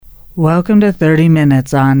Welcome to 30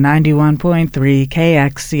 Minutes on 91.3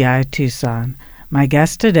 KXCI Tucson. My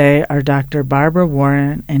guests today are Dr. Barbara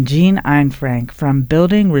Warren and Jean Einfrank from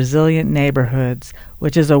Building Resilient Neighborhoods,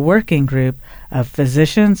 which is a working group of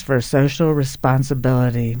Physicians for Social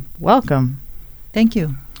Responsibility. Welcome. Thank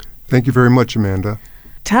you. Thank you very much, Amanda.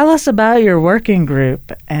 Tell us about your working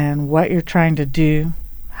group and what you're trying to do,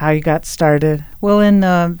 how you got started. Well, in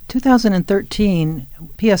 2013,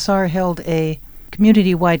 PSR held a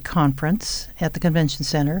community-wide conference at the convention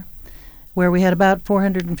center where we had about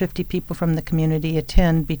 450 people from the community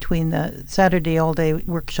attend between the Saturday all-day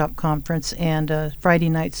workshop conference and a Friday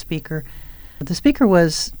night speaker. The speaker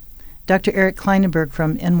was Dr. Eric Kleinenberg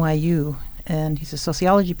from NYU, and he's a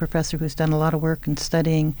sociology professor who's done a lot of work in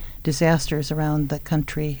studying disasters around the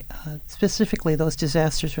country, specifically those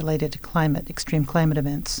disasters related to climate, extreme climate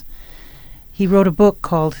events. He wrote a book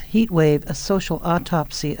called Heat Wave, A Social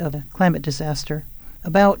Autopsy of a Climate Disaster,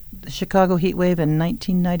 about the Chicago heat wave in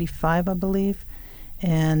 1995, I believe,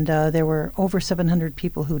 and there were over 700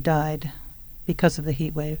 people who died because of the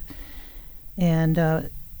heat wave, and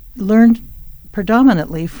learned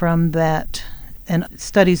predominantly from that and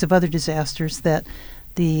studies of other disasters that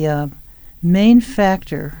the main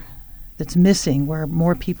factor that's missing where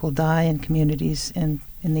more people die in communities in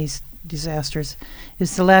these disasters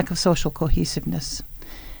is the lack of social cohesiveness.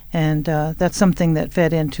 And that's something that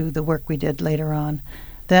fed into the work we did later on.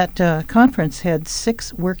 That conference had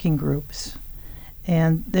 6 working groups,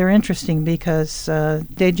 and they're interesting because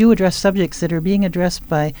they do address subjects that are being addressed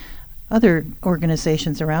by other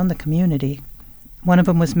organizations around the community. One of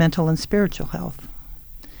them was mental and spiritual health,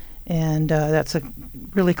 and that's a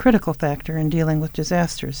really critical factor in dealing with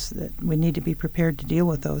disasters, that we need to be prepared to deal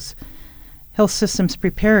with those. Health systems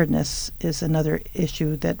preparedness is another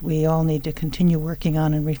issue that we all need to continue working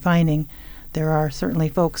on and refining. There are certainly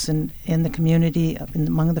folks in the community,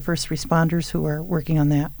 among the first responders, who are working on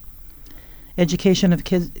that. Education of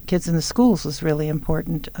kids in the schools is really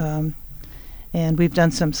important, and we've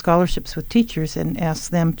done some scholarships with teachers and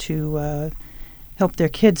asked them to help their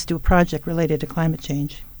kids do a project related to climate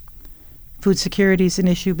change. Food security is an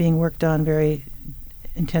issue being worked on very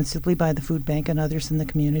intensively by the food bank and others in the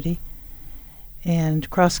community. And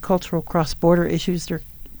cross-cultural, cross-border issues are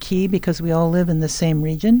key because we all live in the same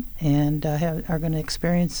region and are going to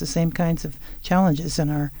experience the same kinds of challenges in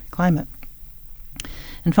our climate.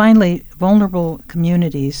 And finally, vulnerable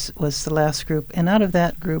communities was the last group. And out of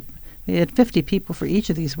that group, we had 50 people for each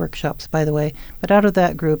of these workshops, by the way, but out of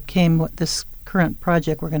that group came what this current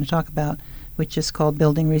project we're going to talk about, which is called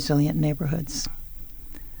Building Resilient Neighborhoods.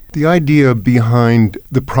 The idea behind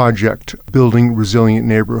the project, Building Resilient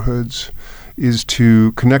Neighborhoods, is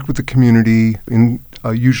to connect with the community in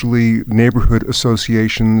usually neighborhood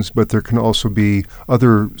associations, but there can also be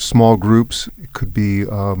other small groups. It could be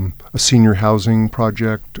a senior housing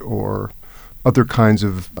project or other kinds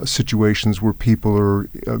of situations where people are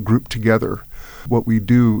grouped together. What we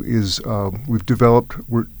do is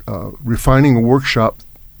we're refining a workshop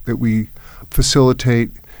that we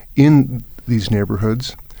facilitate in these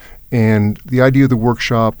neighborhoods. And the idea of the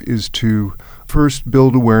workshop is to first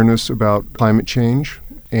build awareness about climate change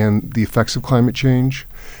and the effects of climate change.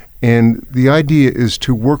 And the idea is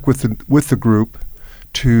to work with the group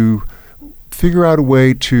to figure out a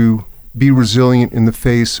way to be resilient in the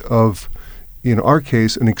face of, in our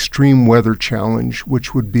case, an extreme weather challenge,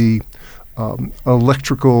 which would be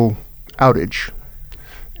electrical outage.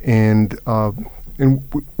 And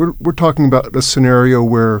we're talking about a scenario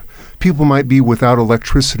where people might be without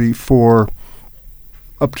electricity for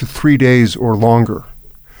up to 3 days or longer.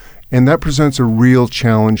 And that presents a real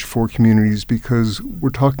challenge for communities because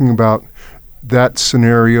we're talking about that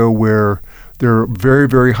scenario where there are very,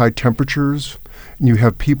 very high temperatures, and you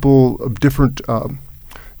have people of different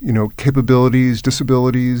capabilities,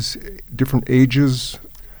 disabilities, different ages,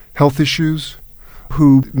 health issues,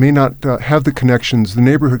 who may not have the connections, the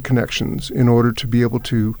neighborhood connections, in order to be able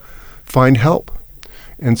to find help.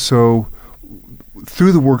 And so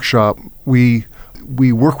through the workshop, we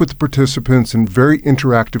work with the participants and very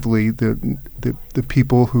interactively, the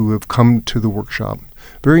people who have come to the workshop,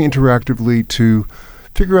 very interactively to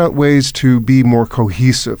figure out ways to be more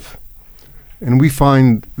cohesive. And we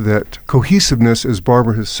find that cohesiveness, as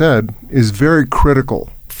Barbara has said, is very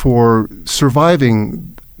critical for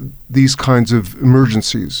surviving these kinds of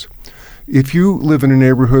emergencies. If you live in a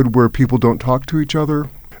neighborhood where people don't talk to each other,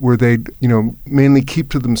 where they, mainly keep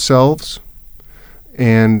to themselves,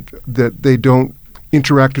 and that they don't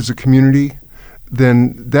interact as a community,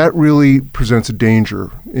 then that really presents a danger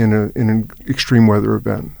in an extreme weather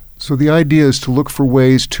event. So the idea is to look for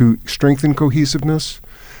ways to strengthen cohesiveness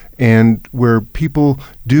and where people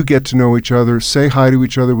do get to know each other, say hi to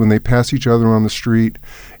each other when they pass each other on the street,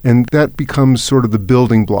 and that becomes sort of the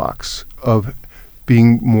building blocks of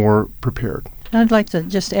being more prepared. I'd like to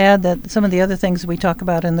just add that some of the other things we talk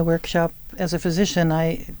about in the workshop, as a physician,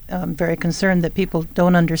 I am very concerned that people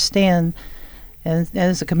don't understand, and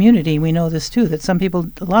as a community we know this too, that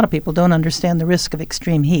a lot of people don't understand the risk of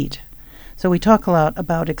extreme heat. So we talk a lot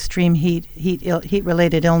about extreme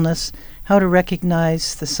heat-related illness, how to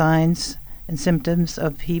recognize the signs and symptoms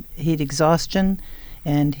of heat exhaustion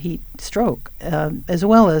and heat stroke, as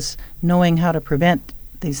well as knowing how to prevent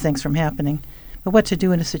these things from happening, but what to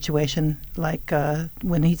do in a situation like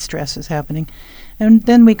when heat stress is happening. And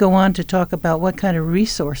then we go on to talk about what kind of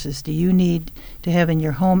resources do you need to have in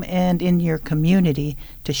your home and in your community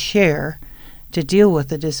to share to deal with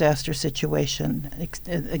the disaster situation.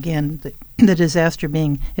 Again, the disaster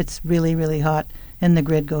being it's really, really hot and the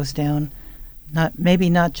grid goes down. Maybe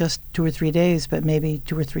not just 2 or 3 days, but maybe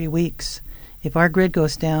 2 or 3 weeks. If our grid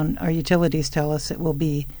goes down, our utilities tell us it will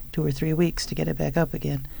be 2 or 3 weeks to get it back up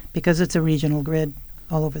again because it's a regional grid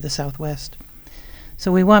all over the Southwest.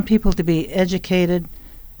 So we want people to be educated,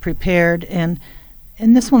 prepared, and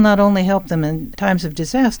this will not only help them in times of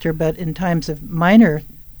disaster, but in times of minor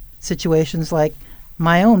situations like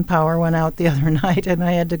my own power went out the other night and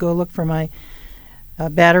I had to go look for my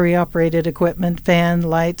battery-operated equipment, fan,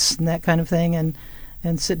 lights, and that kind of thing,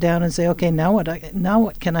 and sit down and say, okay, now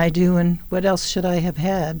what can I do and what else should I have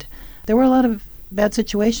had? There were a lot of bad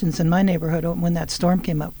situations in my neighborhood when that storm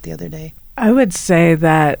came up the other day. I would say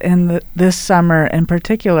that this summer in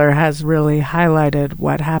particular has really highlighted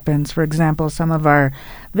what happens. For example, some of our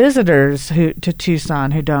visitors to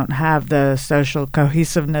Tucson who don't have the social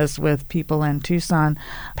cohesiveness with people in Tucson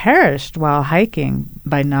perished while hiking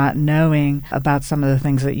by not knowing about some of the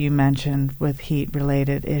things that you mentioned with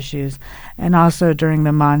heat-related issues. And also during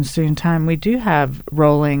the monsoon time, we do have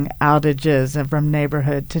rolling outages from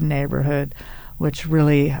neighborhood to neighborhood, which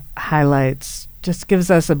really just gives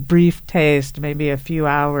us a brief taste, maybe a few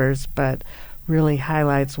hours, but really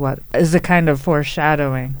highlights what is a kind of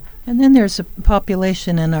foreshadowing. And then there's a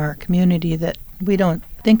population in our community that we don't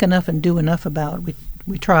think enough and do enough about.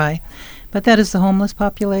 We try, but that is the homeless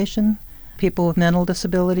population. People with mental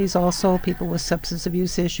disabilities also, people with substance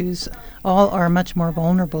abuse issues, all are much more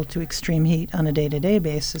vulnerable to extreme heat on a day-to-day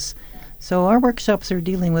basis. So our workshops are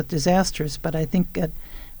dealing with disasters, but I think that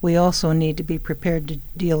we also need to be prepared to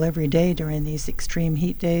deal every day during these extreme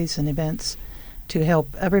heat days and events to help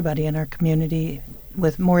everybody in our community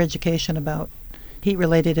with more education about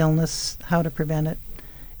heat-related illness, how to prevent it,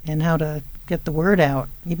 and how to get the word out,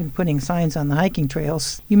 even putting signs on the hiking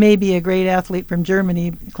trails. You may be a great athlete from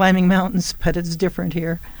Germany climbing mountains, but it's different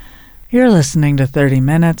here. You're listening to 30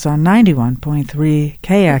 Minutes on 91.3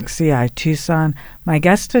 KXCI Tucson. My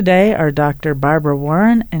guests today are Dr. Barbara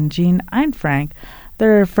Warren and Jean Einfrank.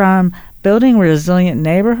 They're from Building Resilient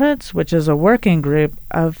Neighborhoods, which is a working group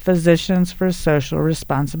of physicians for social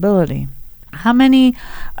responsibility. How many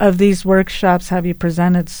of these workshops have you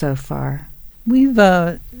presented so far? We've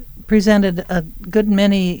presented a good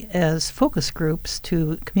many as focus groups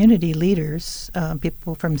to community leaders,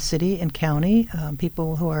 people from city and county,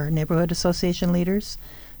 people who are neighborhood association leaders,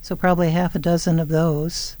 so probably half a dozen of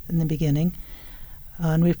those in the beginning.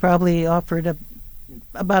 And we've probably offered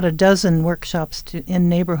about a dozen workshops in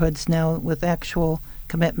neighborhoods now with actual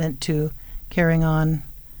commitment to carrying on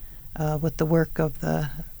with the work of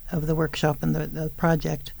the workshop and the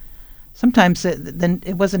project. Sometimes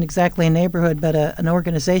it wasn't exactly a neighborhood, but an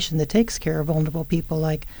organization that takes care of vulnerable people,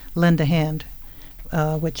 like Lend a Hand,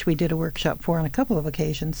 which we did a workshop for on a couple of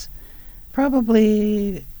occasions.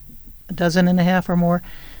 Probably a dozen and a half or more.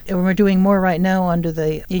 And we're doing more right now under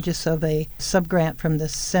the aegis of a subgrant from the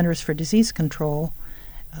Centers for Disease Control,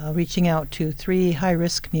 reaching out to 3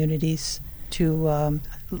 high-risk communities to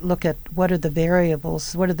look at what are the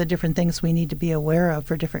variables, what are the different things we need to be aware of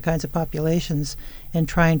for different kinds of populations, and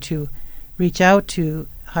trying to reach out to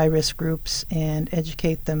high-risk groups and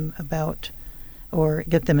educate them about, or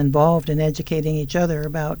get them involved in educating each other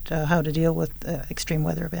about how to deal with extreme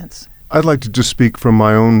weather events. I'd like to just speak from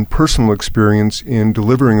my own personal experience in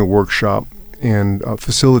delivering a workshop and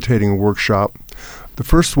facilitating a workshop. The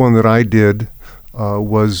first one that I did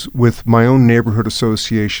was with my own neighborhood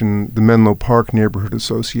association, the Menlo Park Neighborhood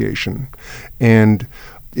Association. And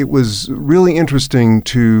it was really interesting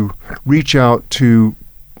to reach out to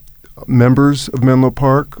members of Menlo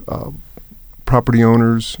Park, property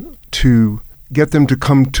owners, to get them to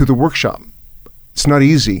come to the workshop. It's not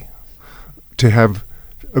easy to have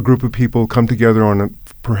a group of people come together on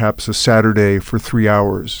perhaps a Saturday for 3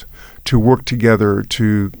 hours to work together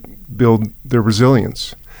to build their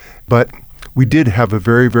resilience. But we did have a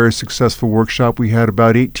very, very successful workshop. We had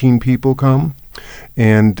about 18 people come.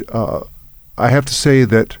 And I have to say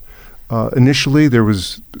that initially there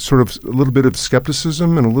was sort of a little bit of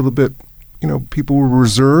skepticism and a little bit, people were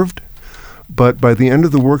reserved. But by the end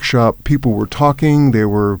of the workshop, people were talking, they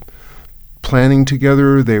were planning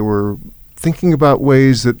together, they were thinking about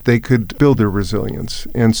ways that they could build their resilience.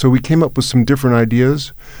 And so we came up with some different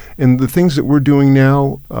ideas. And the things that we're doing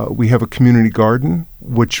now, we have a community garden,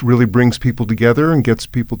 which really brings people together and gets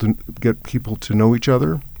people to know each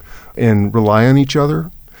other and rely on each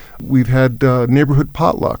other. We've had neighborhood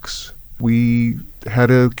potlucks. We had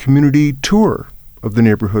a community tour of the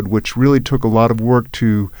neighborhood, which really took a lot of work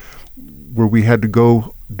where we had to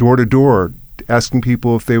go door to door, asking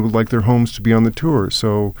people if they would like their homes to be on the tour.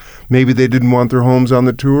 So maybe they didn't want their homes on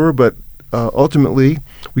the tour, but ultimately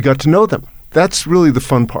we got to know them. That's really the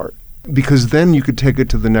fun part, because then you could take it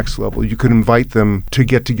to the next level. You could invite them to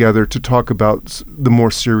get together to talk about the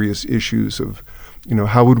more serious issues of,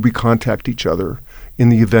 how would we contact each other in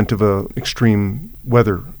the event of an extreme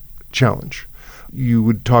weather challenge. You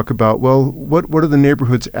would talk about, well, what are the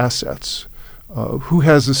neighborhood's assets? Who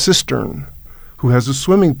has a cistern? Who has a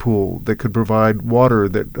swimming pool that could provide water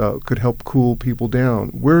that could help cool people down?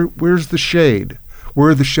 Where's the shade? Where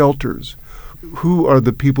are the shelters? Who are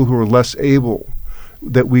the people who are less able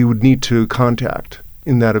that we would need to contact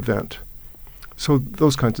in that event? So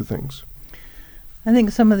those kinds of things. I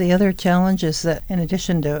think some of the other challenges that, in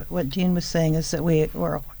addition to what Jean was saying, is that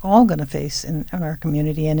we're all going to face in our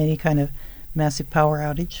community in any kind of massive power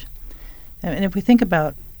outage. And if we think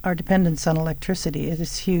about our dependence on electricity, it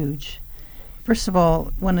is huge. First of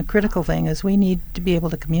all, one critical thing is we need to be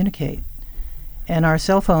able to communicate. And our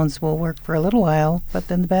cell phones will work for a little while, but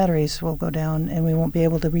then the batteries will go down and we won't be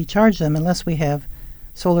able to recharge them unless we have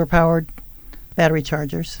solar-powered battery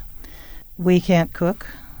chargers. We can't cook.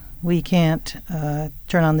 We can't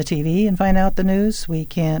turn on the TV and find out the news. We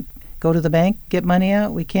can't go to the bank, get money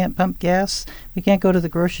out. We can't pump gas. We can't go to the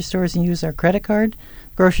grocery stores and use our credit card.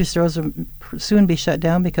 Grocery stores will soon be shut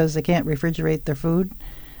down because they can't refrigerate their food,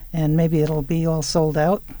 and maybe it'll be all sold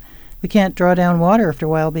out. We can't draw down water after a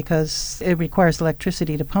while because it requires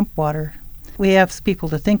electricity to pump water. We ask people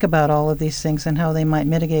to think about all of these things and how they might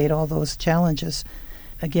mitigate all those challenges.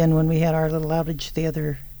 Again, when we had our little outage the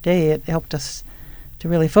other day, it helped us to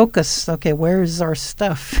really focus, okay, where's our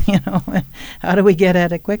stuff, and how do we get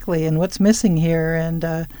at it quickly, and what's missing here, and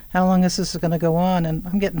how long is this going to go on, and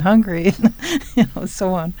I'm getting hungry,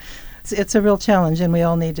 so on. It's a real challenge, and we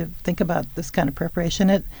all need to think about this kind of preparation.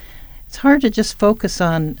 It's hard to just focus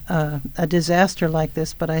on a disaster like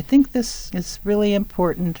this, but I think this is really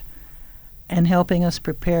important in helping us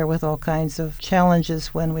prepare with all kinds of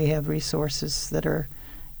challenges when we have resources that are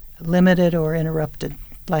limited or interrupted,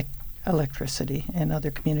 like electricity and other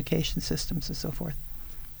communication systems and so forth.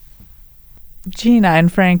 Gina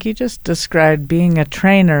and Frank, you just described being a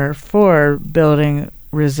trainer for building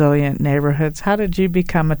resilient neighborhoods. How did you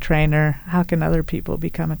become a trainer? How can other people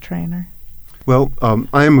become a trainer? Well,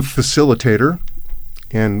 I am a facilitator,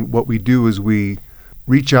 and what we do is we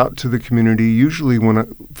reach out to the community. Usually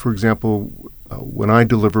for example, when I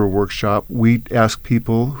deliver a workshop, we ask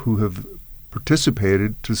people who have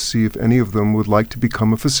participated to see if any of them would like to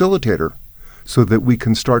become a facilitator so that we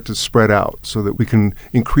can start to spread out, so that we can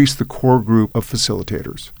increase the core group of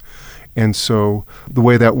facilitators. And so the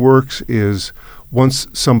way that works is once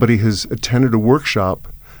somebody has attended a workshop,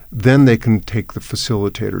 then they can take the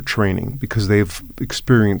facilitator training because they've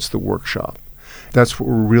experienced the workshop. That's what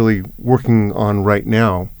we're really working on right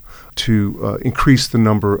now to increase the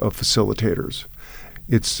number of facilitators.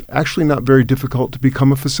 It's actually not very difficult to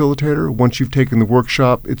become a facilitator. Once you've taken the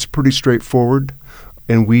workshop, it's pretty straightforward.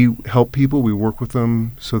 And we help people. We work with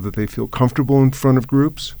them so that they feel comfortable in front of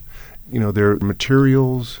groups. Their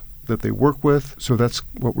materials that they work with. So that's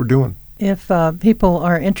what we're doing. If people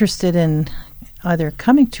are interested in either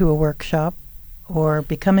coming to a workshop or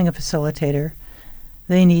becoming a facilitator,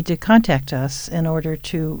 they need to contact us in order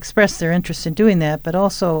to express their interest in doing that. But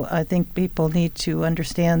also, I think people need to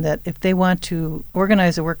understand that if they want to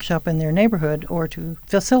organize a workshop in their neighborhood or to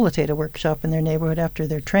facilitate a workshop in their neighborhood after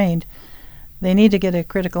they're trained, they need to get a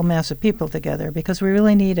critical mass of people together because we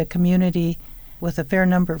really need a community with a fair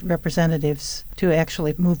number of representatives to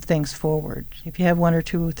actually move things forward. If you have 1 or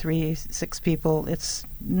 2, 3, 6 people, it's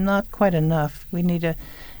not quite enough. We need to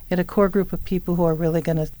get a core group of people who are really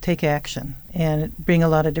going to take action and bring a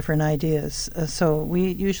lot of different ideas. So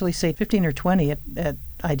we usually say 15 or 20 at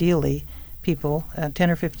ideally people,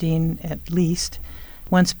 10 or 15 at least.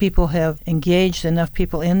 Once people have engaged enough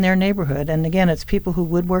people in their neighborhood, and again, it's people who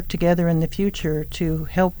would work together in the future to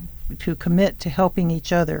commit to helping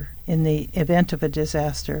each other in the event of a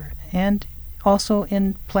disaster, and also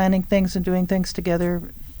in planning things and doing things together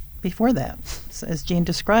before that. So as Gene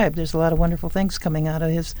described, there's a lot of wonderful things coming out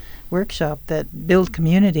of his workshop that build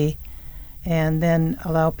community and then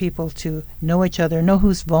allow people to know each other, know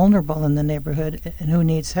who's vulnerable in the neighborhood and who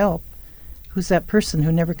needs help, who's that person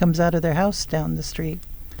who never comes out of their house down the street,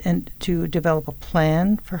 and to develop a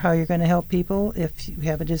plan for how you're going to help people if you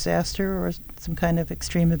have a disaster or some kind of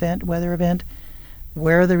extreme event, weather event.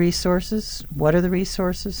 Where are the resources? What are the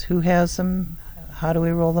resources? Who has them? How do we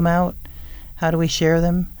roll them out? How do we share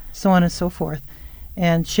them? So on and so forth.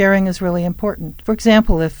 And sharing is really important. For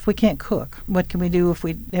example, if we can't cook, what can we do if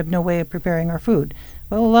we have no way of preparing our food?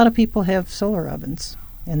 Well, a lot of people have solar ovens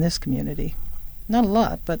in this community. Not a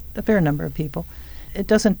lot, but a fair number of people. It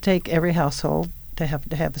doesn't take every household to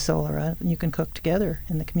have a solar oven. You can cook together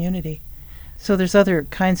in the community. So there's other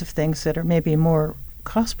kinds of things that are maybe more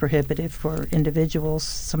cost prohibitive for individuals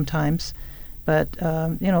sometimes. But,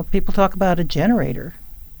 people talk about a generator.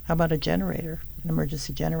 How about a generator, an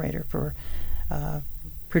emergency generator for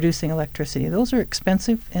producing electricity? Those are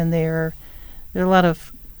expensive, and there are a lot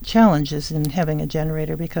of challenges in having a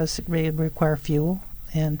generator because they require fuel,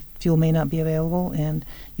 and fuel may not be available, and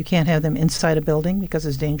you can't have them inside a building because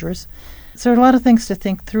it's dangerous. So there are a lot of things to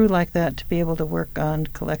think through like that to be able to work on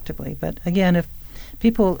collectively. But again, if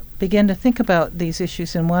people begin to think about these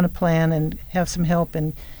issues and want to plan and have some help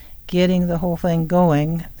in getting the whole thing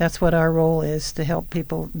going, that's what our role is, to help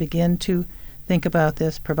people begin to think about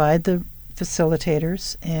this, provide the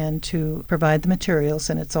facilitators, and to provide the materials.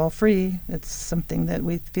 And it's all free. It's something that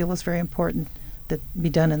we feel is very important that be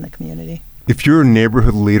done in the community. If you're a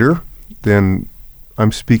neighborhood leader, then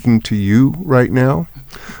I'm speaking to you right now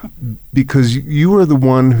because you are the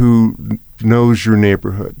one who knows your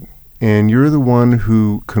neighborhood, and you're the one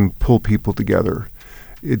who can pull people together.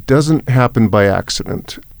 It doesn't happen by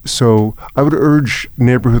accident. So I would urge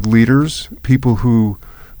neighborhood leaders, people who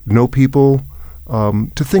know people,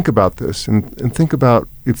 to think about this and think about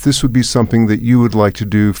if this would be something that you would like to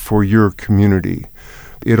do for your community.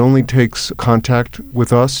 It only takes contact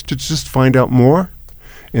with us to just find out more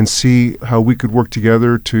and see how we could work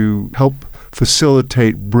together to help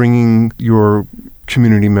facilitate bringing your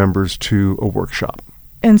community members to a workshop.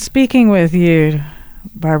 In speaking with you,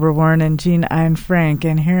 Barbara Warren and Jean Ein-Frank,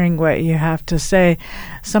 and hearing what you have to say,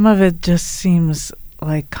 some of it just seems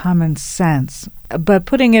like common sense. But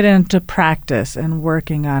putting it into practice and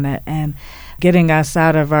working on it and getting us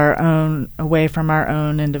away from our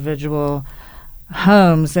own individual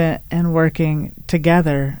homes and working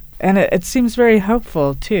together. And it seems very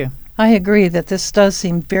hopeful, too. I agree that this does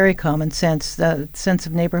seem very common sense. The sense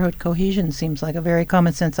of neighborhood cohesion seems like a very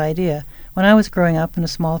common sense idea. When I was growing up in a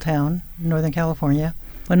small town in Northern California,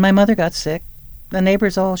 when my mother got sick, the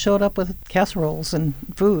neighbors all showed up with casseroles and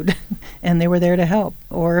food, and they were there to help.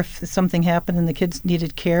 Or if something happened and the kids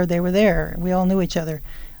needed care, they were there. We all knew each other.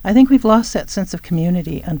 I think we've lost that sense of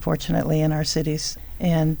community, unfortunately, in our cities.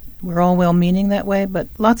 And we're all well-meaning that way, but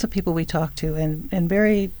lots of people we talk to in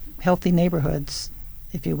very healthy neighborhoods,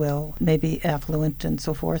 if you will, maybe affluent and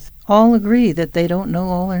so forth, all agree that they don't know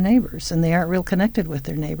all their neighbors and they aren't real connected with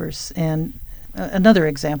their neighbors. And another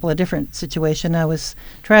example, a different situation, I was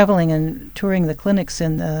traveling and touring the clinics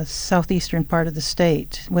in the southeastern part of the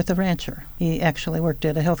state with a rancher. He actually worked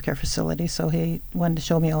at a healthcare facility, so he wanted to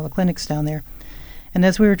show me all the clinics down there. And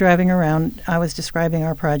as we were driving around, I was describing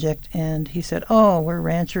our project, and he said, "Oh, we're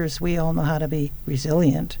ranchers. We all know how to be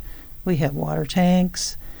resilient. We have water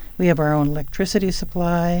tanks. We have our own electricity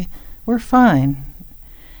supply. We're fine."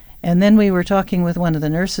 And then we were talking with one of the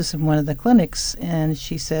nurses in one of the clinics, and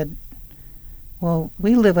she said, "Well,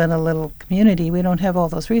 we live in a little community. We don't have all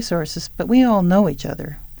those resources, but we all know each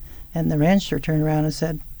other." And the rancher turned around and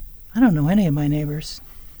said, "I don't know any of my neighbors,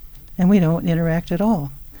 and we don't interact at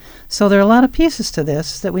all." So there are a lot of pieces to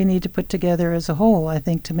this that we need to put together as a whole, I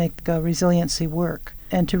think, to make resiliency work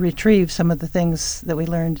and to retrieve some of the things that we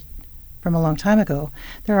learned from a long time ago.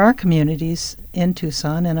 There are communities in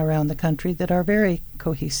Tucson and around the country that are very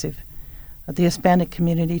cohesive. The Hispanic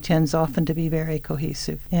community tends often to be very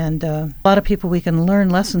cohesive. And a lot of people we can learn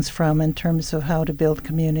lessons from in terms of how to build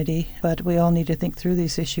community, but we all need to think through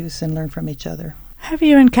these issues and learn from each other. Have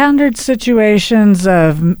you encountered situations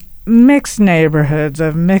of mixed neighborhoods,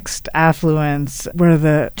 of mixed affluence, where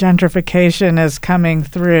the gentrification is coming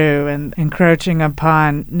through and encroaching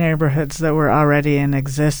upon neighborhoods that were already in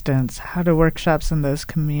existence? How do workshops in those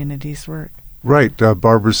communities work? Right.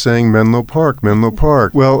 Barbara's saying Menlo Park.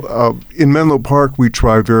 Well, in Menlo Park, we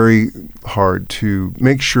try very hard to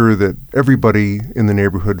make sure that everybody in the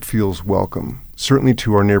neighborhood feels welcome. certainly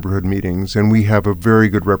to our neighborhood meetings, and we have a very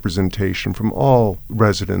good representation from all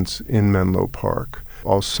residents in Menlo Park,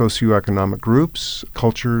 all socioeconomic groups,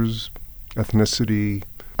 cultures, ethnicity.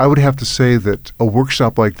 I would have to say that a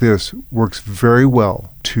workshop like this works very well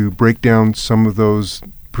to break down some of those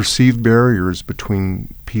perceived barriers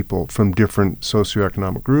between people from different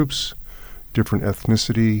socioeconomic groups, different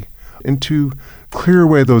ethnicity, and to clear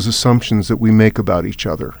away those assumptions that we make about each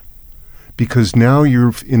other. Because now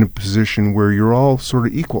you're in a position where you're all sort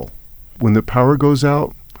of equal. When the power goes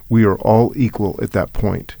out, we are all equal at that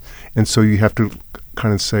point. And so you have to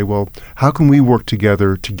kind of say, well, how can we work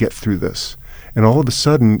together to get through this? And all of a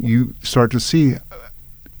sudden, you start to see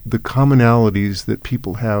the commonalities that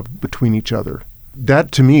people have between each other.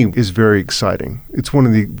 That, to me, is very exciting. It's one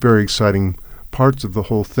of the very exciting parts of the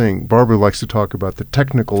whole thing. Barbara likes to talk about the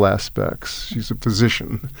technical aspects. She's a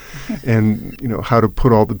physician. And, how to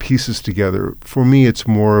put all the pieces together. For me, it's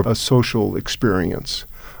more of a social experience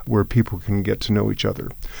where people can get to know each other.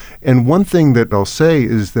 And one thing that I'll say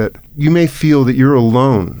is that you may feel that you're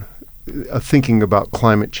alone thinking about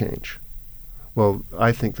climate change. Well,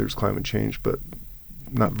 I think there's climate change, but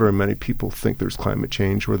not very many people think there's climate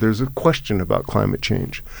change or there's a question about climate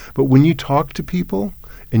change. But when you talk to people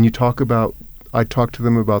and I talk to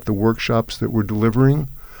them about the workshops that we're delivering,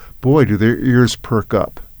 boy, do their ears perk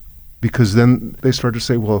up. Because then they start to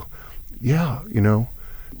say, well, yeah,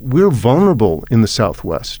 we're vulnerable in the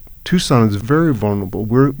Southwest. Tucson is very vulnerable.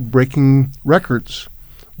 We're breaking records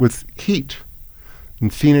with heat in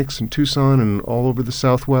Phoenix and Tucson and all over the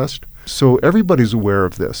Southwest. So everybody's aware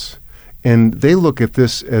of this. And they look at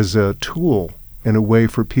this as a tool and a way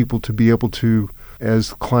for people to be able to,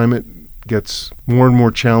 as climate gets more and more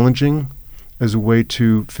challenging, as a way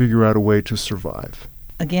to figure out a way to survive.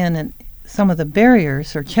 Again, and some of the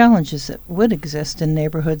barriers or challenges that would exist in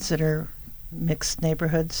neighborhoods that are mixed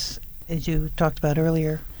neighborhoods, as you talked about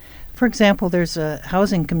earlier. For example, there's a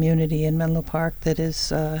housing community in Menlo Park that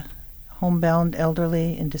is homebound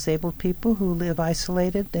elderly and disabled people who live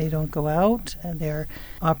isolated. They don't go out, and they're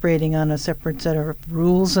operating on a separate set of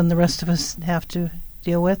rules than the rest of us have to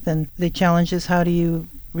deal with. And the challenge is, how do you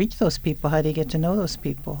reach those people? How do you get to know those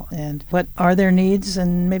people? And what are their needs?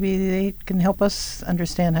 And maybe they can help us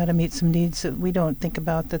understand how to meet some needs that we don't think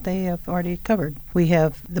about that they have already covered. We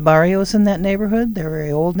have the barrios in that neighborhood. They're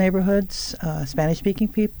very old neighborhoods, Spanish-speaking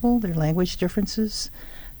people, their language differences.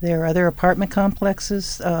 There are other apartment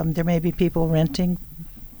complexes. There may be people renting.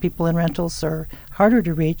 People in rentals are harder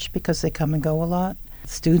to reach because they come and go a lot.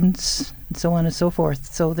 Students, and so on and so forth.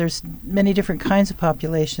 So there's many different kinds of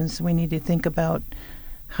populations. We need to think about,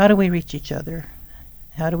 how do we reach each other?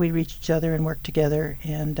 How do we reach each other and work together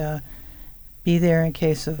and be there in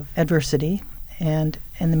case of adversity? And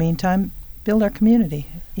in the meantime, build our community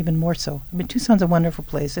even more so. I mean, Tucson's a wonderful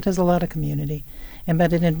place. It has a lot of community.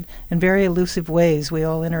 But in very elusive ways, we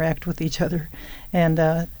all interact with each other. And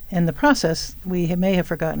in the process, we may have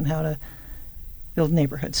forgotten how to build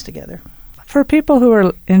neighborhoods together. For people who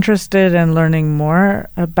are interested in learning more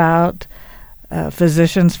about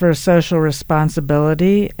Physicians for Social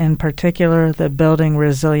Responsibility, in particular the Building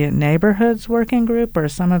Resilient Neighborhoods Working Group or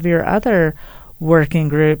some of your other working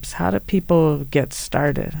groups, how do people get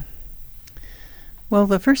started? Well,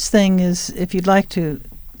 the first thing is, if you'd like to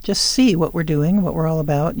just see what we're doing, what we're all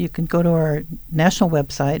about, you can go to our national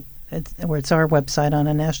website, where it's our website on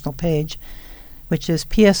a national page, which is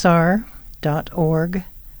psr.org/AZ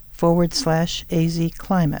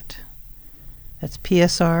Climate. That's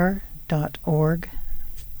psr.org/AZ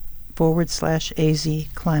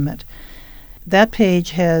Climate. That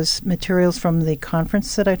page has materials from the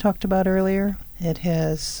conference that I talked about earlier. It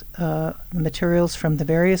has the materials from the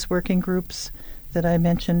various working groups that I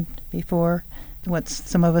mentioned before, what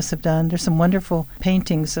some of us have done. There's some wonderful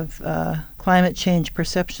paintings of climate change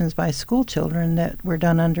perceptions by school children that were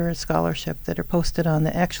done under a scholarship that are posted on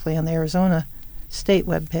the Arizona State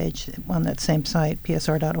webpage on that same site,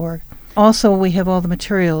 psr.org. Also, we have all the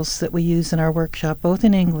materials that we use in our workshop, both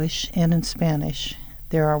in English and in Spanish.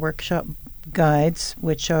 There are workshop guides,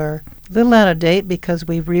 which are a little out of date because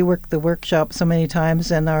we've reworked the workshop so many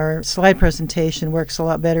times, and our slide presentation works a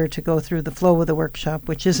lot better to go through the flow of the workshop,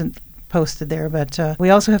 which isn't posted there. But we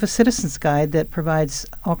also have a citizen's guide that provides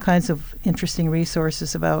all kinds of interesting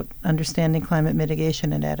resources about understanding climate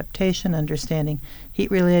mitigation and adaptation, understanding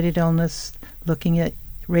heat-related illness, looking at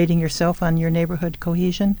rating yourself on your neighborhood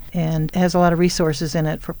cohesion, and has a lot of resources in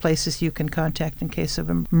it for places you can contact in case of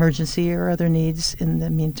emergency or other needs in the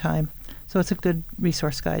meantime. So it's a good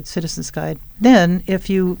resource guide, citizen's guide. Then, if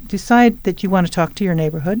you decide that you want to talk to your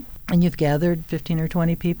neighborhood, and you've gathered 15 or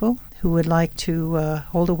 20 people who would like to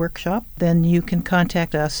hold a workshop, then you can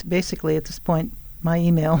contact us. Basically, at this point, my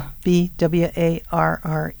email,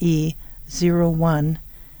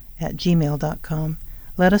 bwarre01@gmail.com.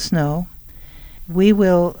 Let us know. We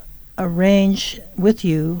will arrange with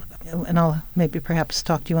you, and I'll maybe perhaps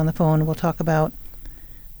talk to you on the phone, and we'll talk about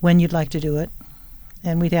when you'd like to do it.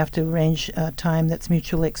 And we'd have to arrange a time that's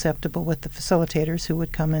mutually acceptable with the facilitators who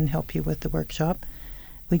would come and help you with the workshop.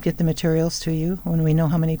 We'd get the materials to you when we know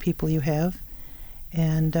how many people you have,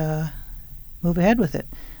 and move ahead with it.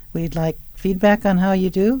 We'd like feedback on how you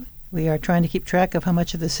do. We are trying to keep track of how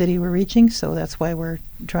much of the city we're reaching, so that's why we're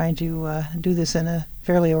trying to do this in a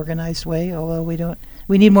fairly organized way, although we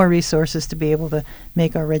need more resources to be able to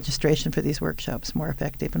make our registration for these workshops more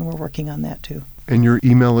effective, and we're working on that too. And your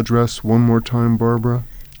email address one more time, Barbara?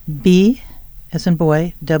 B, as in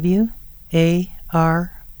boy, WARRE01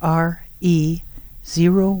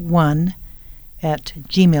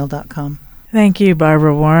 Thank you,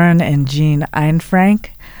 Barbara Warren and Jean Einfrank,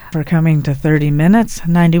 for coming to 30 Minutes,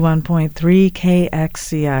 91.3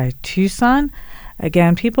 KXCI Tucson.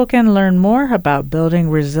 Again, people can learn more about Building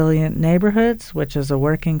Resilient Neighborhoods, which is a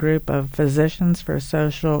working group of physicians for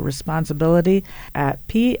social responsibility, at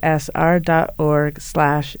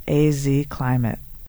psr.org/azclimate.